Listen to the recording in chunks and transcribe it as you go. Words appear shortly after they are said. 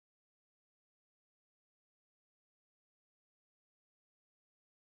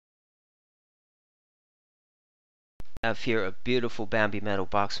I have here a beautiful Bambi metal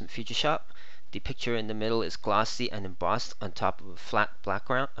box from Futureshop. The picture in the middle is glossy and embossed on top of a flat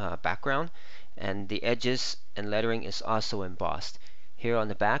background, and the edges and lettering is also embossed. Here on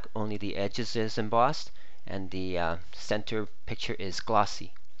the back, only the edges is embossed, and the center picture is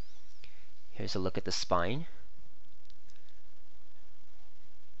glossy. Here's a look at the spine.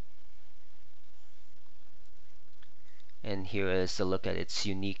 And here is a look at its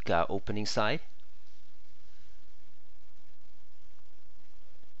unique opening side.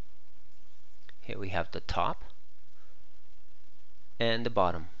 Here we have the top and the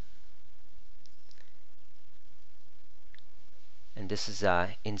bottom. And this is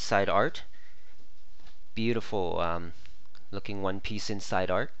inside art. Beautiful looking one-piece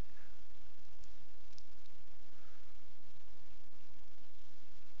inside art.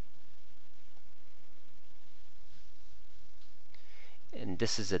 And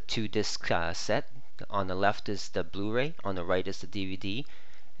this is a 2-disc set. On the left is the Blu-ray, on the right is the DVD,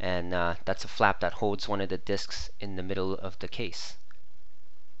 and that's a flap that holds one of the discs in the middle of the case.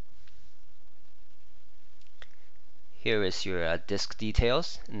 Here is your disc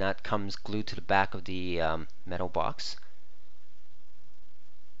details, and that comes glued to the back of the metal box.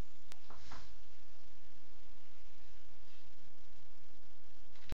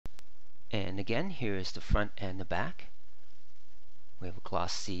 And again, here is the front and the back. We have a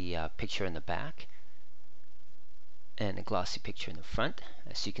glossy picture in the back and a glossy picture in the front.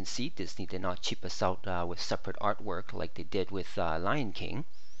 As you can see, Disney did not cheap us out with separate artwork like they did with Lion King.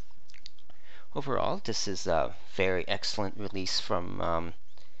 Overall, this is a very excellent release from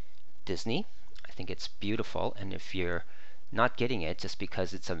Disney. I think it's beautiful, and if you're not getting it just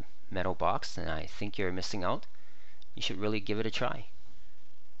because it's a metal box, then I think you're missing out. You should really give it a try.